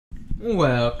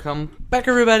Welcome back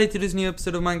everybody to this new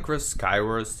episode of Minecraft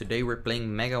Skywars. Today we're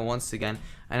playing Mega once again,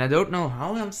 and I don't know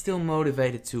how I'm still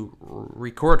motivated to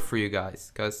record for you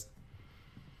guys, because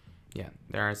yeah,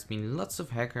 there has been lots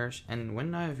of hackers, and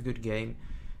when I have a good game,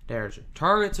 there's a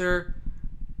targeter,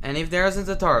 and if there isn't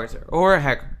a targeter or a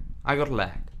hacker, I got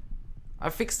lag.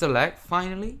 I fixed the lag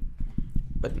finally,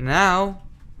 but now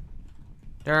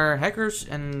there are hackers,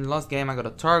 and last game I got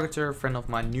a targeter. A friend of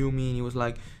mine knew me and he was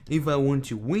like, if I want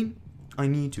to win, I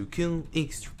need to kill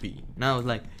Xtropy. And I was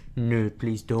like, no,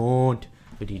 please don't.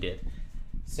 But he did.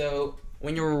 So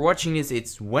when you're watching this,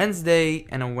 it's Wednesday,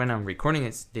 and when I'm recording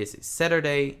this is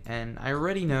Saturday, and I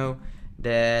already know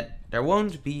that there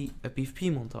won't be a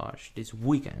PvP montage this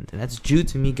weekend, and that's due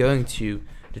to me going to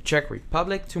the Czech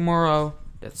Republic tomorrow.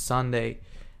 That's Sunday.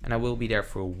 And I will be there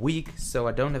for a week, so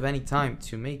I don't have any time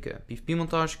to make a PvP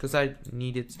montage because I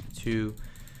needed to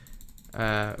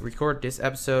record this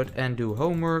episode and do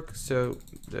homework, so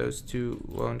those two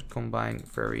won't combine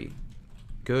very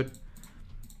good.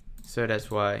 So that's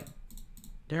why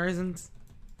there isn't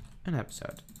an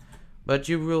episode. But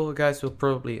you guys will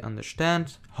probably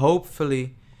understand.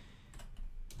 Hopefully,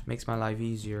 makes my life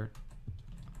easier.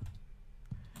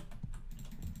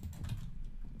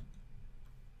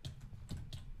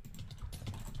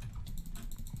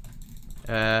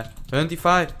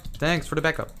 25. Thanks for the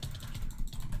backup.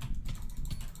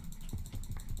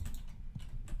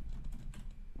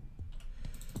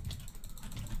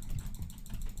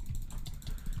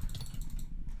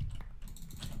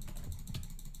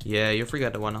 Yeah, you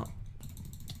forgot the one up.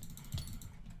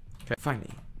 Okay, finally.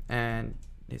 And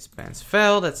this pants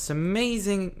fell. That's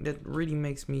amazing. That really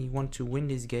makes me want to win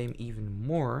this game even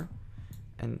more.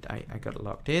 And I got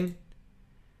locked in.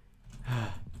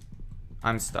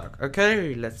 I'm stuck.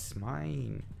 Okay, let's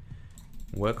mine.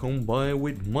 Welcome by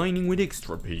with mining with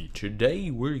Xtropy. Today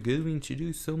we're going to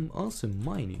do some awesome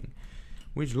mining,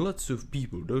 which lots of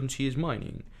people don't see as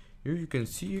mining. Here you can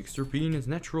see Xtropy in its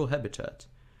natural habitat.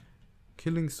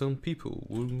 Killing some people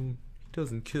will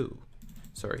doesn't kill.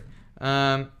 Sorry.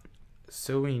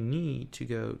 So we need to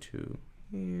go to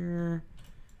here.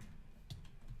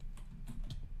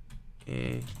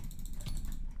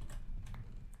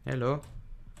 Hello.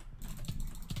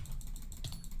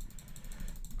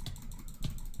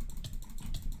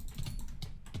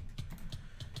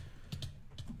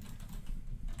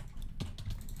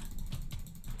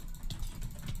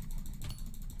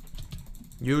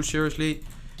 You seriously?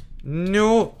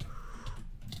 No!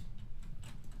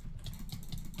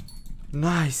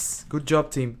 Nice! Good job,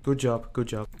 team. Good job. Good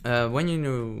job. When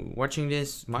you're watching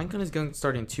this, Minecraft is going to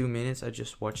start in 2 minutes. I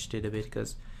just watched it a bit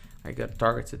because I got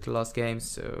targeted the last game,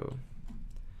 so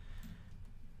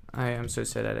I am so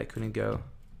sad that I couldn't go.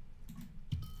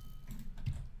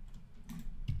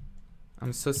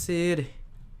 I'm so sad.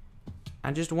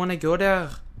 I just want to go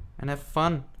there and have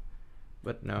fun.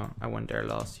 But no, I went there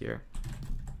last year.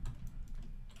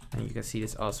 And you can see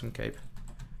this awesome cape.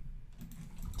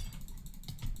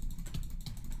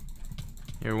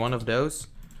 You're one of those.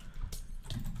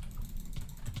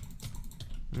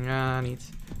 Yeah, I need.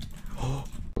 Oh.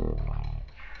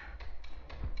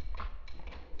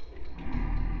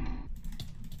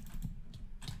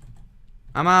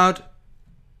 I'm out.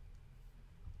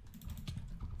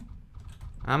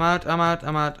 I'm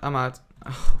out.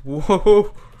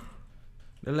 Whoa.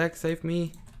 The leg saved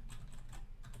me.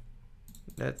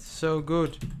 That's so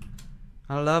good.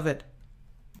 I love it.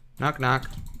 Knock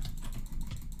knock.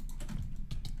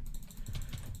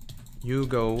 You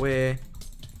go away.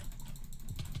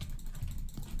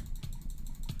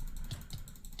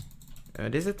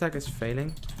 This attack is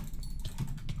failing.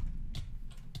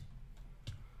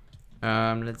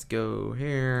 Let's go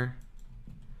here.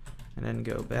 And then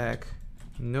go back.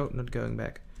 Nope, not going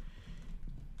back.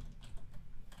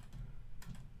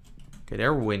 Okay,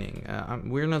 they're winning.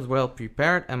 We're not well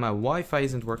prepared, and my Wi-Fi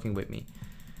isn't working with me.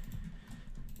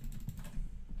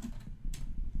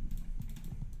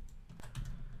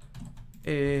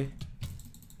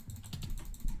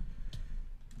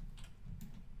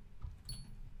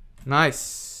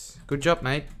 Nice. Good job,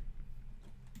 mate.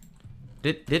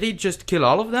 Did he just kill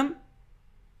all of them?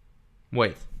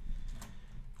 Wait.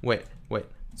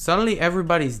 Suddenly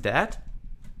everybody's dead?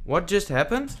 What just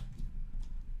happened?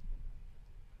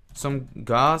 Some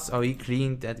gas. Oh, he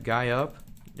cleaned that guy up.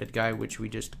 That guy which we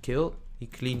just killed. He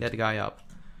cleaned that guy up.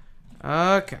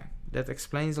 Okay. That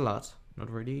explains a lot. Not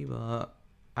really, but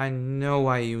I know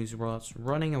why he was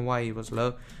running and why he was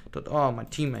low. Thought, oh, my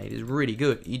teammate is really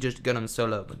good. He just got him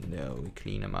solo. But no, we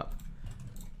clean him up.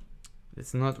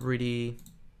 It's not really...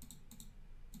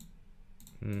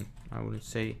 I wouldn't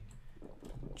say...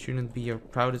 It shouldn't be your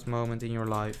proudest moment in your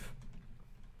life.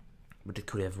 but it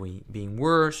could have been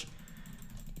worse.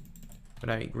 But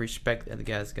I respect that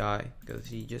gas guy because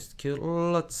he just killed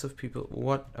lots of people.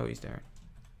 What? Oh, he's there.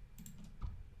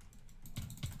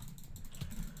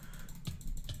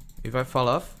 If I fall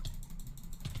off.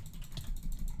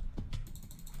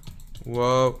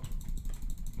 Whoa.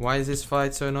 Why is this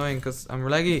fight so annoying? Because I'm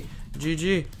laggy.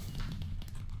 GG.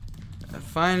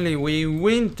 Finally, we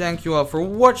win. Thank you all for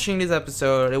watching this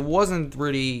episode. It wasn't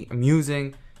really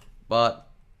amusing, but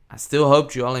I still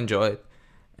hope you all enjoyed.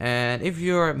 And if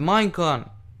you're at Minecon,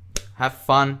 have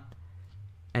fun,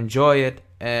 enjoy it,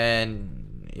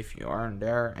 and if you aren't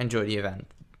there, enjoy the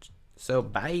event. So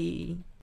bye.